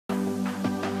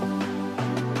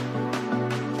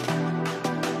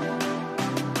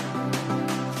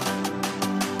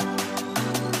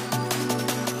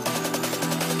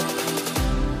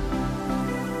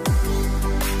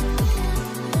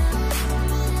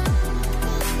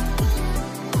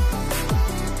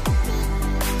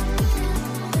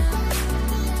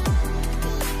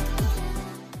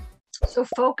So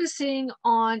focusing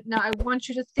on, now I want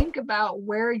you to think about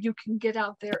where you can get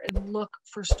out there and look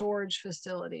for storage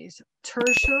facilities,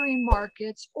 tertiary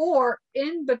markets, or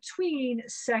in between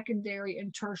secondary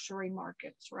and tertiary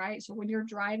markets, right? So when you're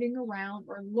driving around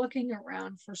or looking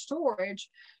around for storage,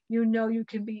 you know you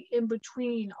can be in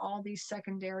between all these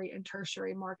secondary and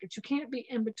tertiary markets. You can't be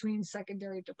in between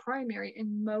secondary to primary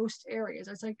in most areas.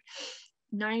 It's like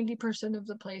 90% of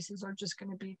the places are just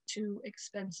going to be too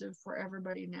expensive for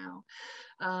everybody now.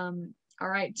 All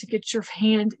right, to get your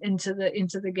hand into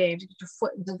the game, to get your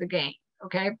foot into the game.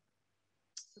 Okay,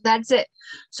 that's it.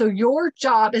 So your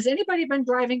job, has anybody been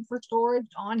driving for storage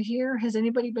on here? Has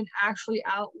anybody been actually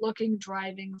out looking,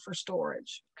 driving for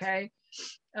storage? Okay,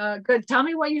 good. Tell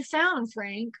me what you found,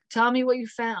 Frank. Tell me what you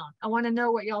found. I want to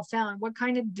know what y'all found. What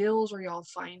kind of deals are y'all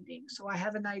finding, so I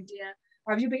have an idea.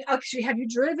 Or have you been, actually, have you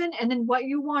driven? And then what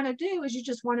you want to do is you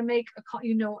just want to make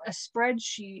a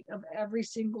spreadsheet of every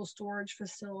single storage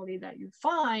facility that you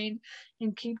find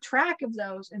and keep track of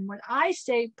those. And what I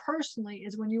say personally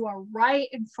is when you are right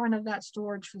in front of that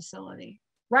storage facility,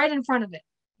 right in front of it,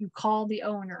 you call the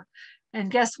owner. And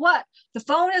guess what? The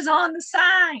phone is on the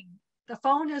sign. The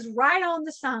phone is right on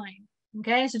the sign.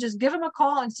 Okay, so just give them a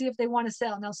call and see if they want to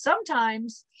sell. Now,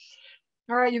 sometimes,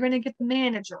 all right, you're going to get the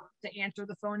manager to answer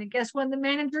the phone. And guess what? The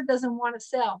manager doesn't want to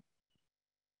sell.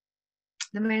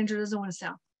 The manager doesn't want to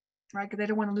sell, right? Because they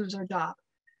don't want to lose their job.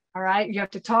 All right, you have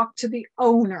to talk to the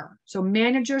owner. So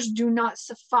managers do not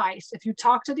suffice. If you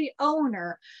talk to the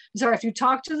owner, if you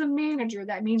talk to the manager,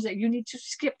 that means that you need to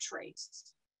skip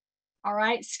trace. All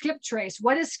right, skip trace.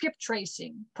 What is skip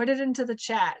tracing? Put it into the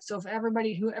chat. So if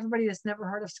everybody that's never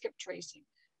heard of skip tracing,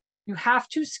 you have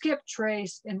to skip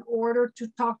trace in order to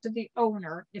talk to the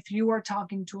owner if you are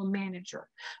talking to a manager.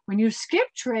 When you skip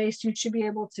trace, you should be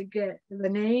able to get the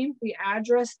name, the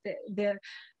address, the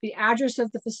address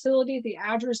of the facility, the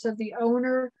address of the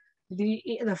owner,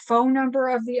 the phone number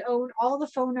of the owner, all the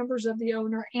phone numbers of the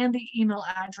owner, and the email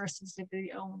addresses of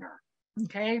the owner.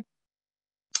 Okay.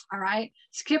 All right.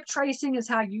 Skip tracing is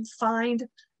how you find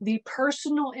the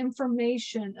personal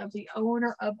information of the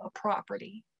owner of a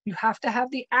property. You have to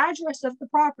have the address of the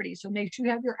property. So make sure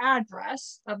you have your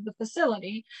address of the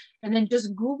facility, and then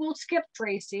just Google skip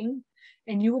tracing,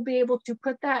 and you will be able to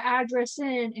put that address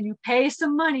in, and you pay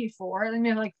some money for it. I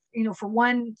mean, like, for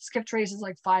one skip trace is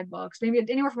like $5, maybe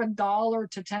anywhere from $1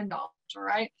 to $10. All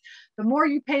right. The more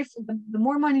you pay for the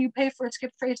more money you pay for a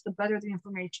skip trace, the better the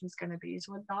information is going to be.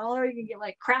 So $1, you can get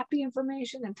like crappy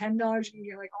information, and $10, you can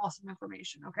get like awesome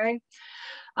information. Okay.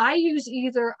 I use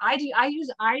either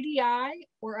IDI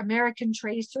or American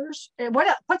Tracers. And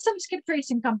put some skip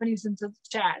tracing companies into the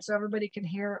chat so everybody can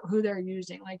hear who they're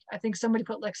using. Like, I think somebody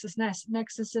put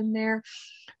LexisNexis in there.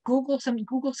 Google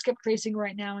skip tracing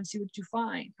right now and see what you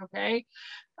find. Okay.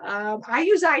 I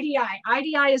use IDI.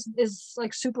 IDI is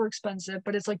like super expensive,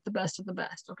 but it's like the best of the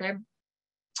best. Okay.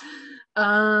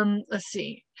 Let's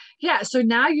see. Yeah. So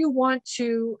now you want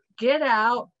to get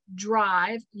out,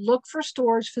 drive, look for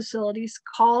storage facilities,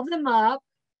 call them up,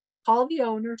 call the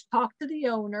owners, talk to the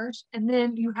owners, and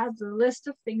then you have the list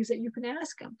of things that you can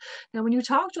ask them. Now, when you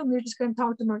talk to them, you're just going to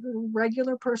talk to them like a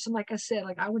regular person. Like I said,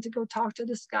 like I went to go talk to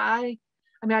this guy.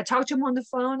 I mean, I talked to him on the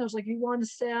phone. I was like, you want to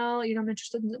sell? I'm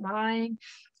interested in buying.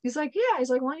 He's like, yeah. He's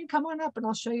like, why don't you come on up and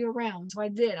I'll show you around. So I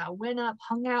did. I went up,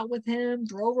 hung out with him,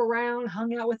 drove around,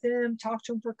 hung out with him, talked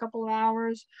to him for a couple of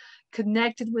hours,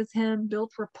 connected with him,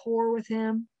 built rapport with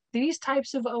him. These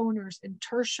types of owners in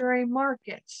tertiary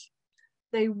markets,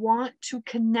 they want to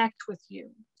connect with you.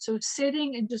 So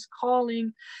sitting and just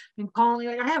calling,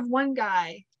 like I have one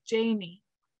guy, Jamie.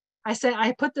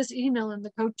 I put this email in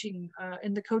the coaching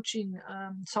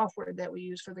software that we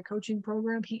use for the coaching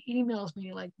program. He emails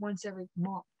me like once every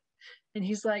month, and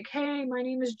he's like, "Hey, my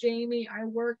name is Jamie. I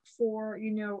work for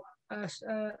a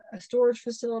storage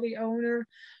facility owner,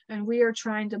 and we are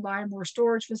trying to buy more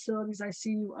storage facilities. I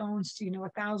see you own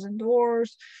 1,000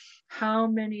 doors. How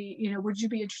many? Would you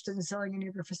be interested in selling any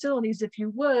of your facilities? If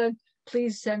you would,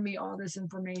 please send me all this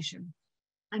information."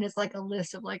 And it's like a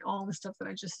list of like all the stuff that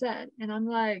I just said. And I'm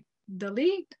like,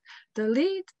 delete. I'm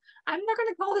not going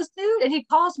to call this dude. And he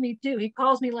calls me too. He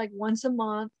calls me like once a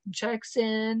month, checks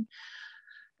in.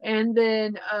 And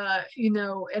then,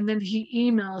 and then he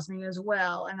emails me as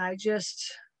well. And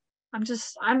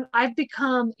I've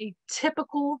become a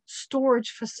typical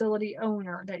storage facility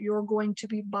owner that you're going to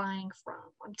be buying from.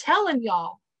 I'm telling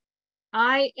y'all,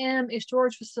 I am a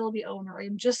storage facility owner. I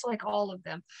am just like all of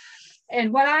them.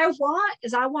 And what I want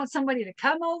is I want somebody to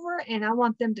come over and I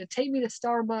want them to take me to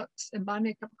Starbucks and buy me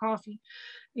a cup of coffee,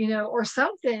 or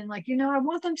something like, I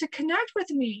want them to connect with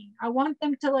me. I want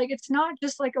them to, like, it's not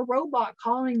just like a robot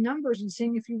calling numbers and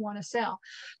seeing if you want to sell.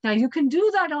 Now you can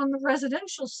do that on the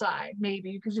residential side,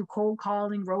 maybe you can do cold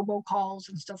calling, robocalls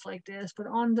and stuff like this, but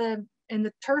in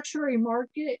the tertiary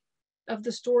market of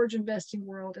the storage investing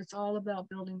world, it's all about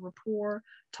building rapport,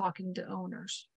 talking to owners.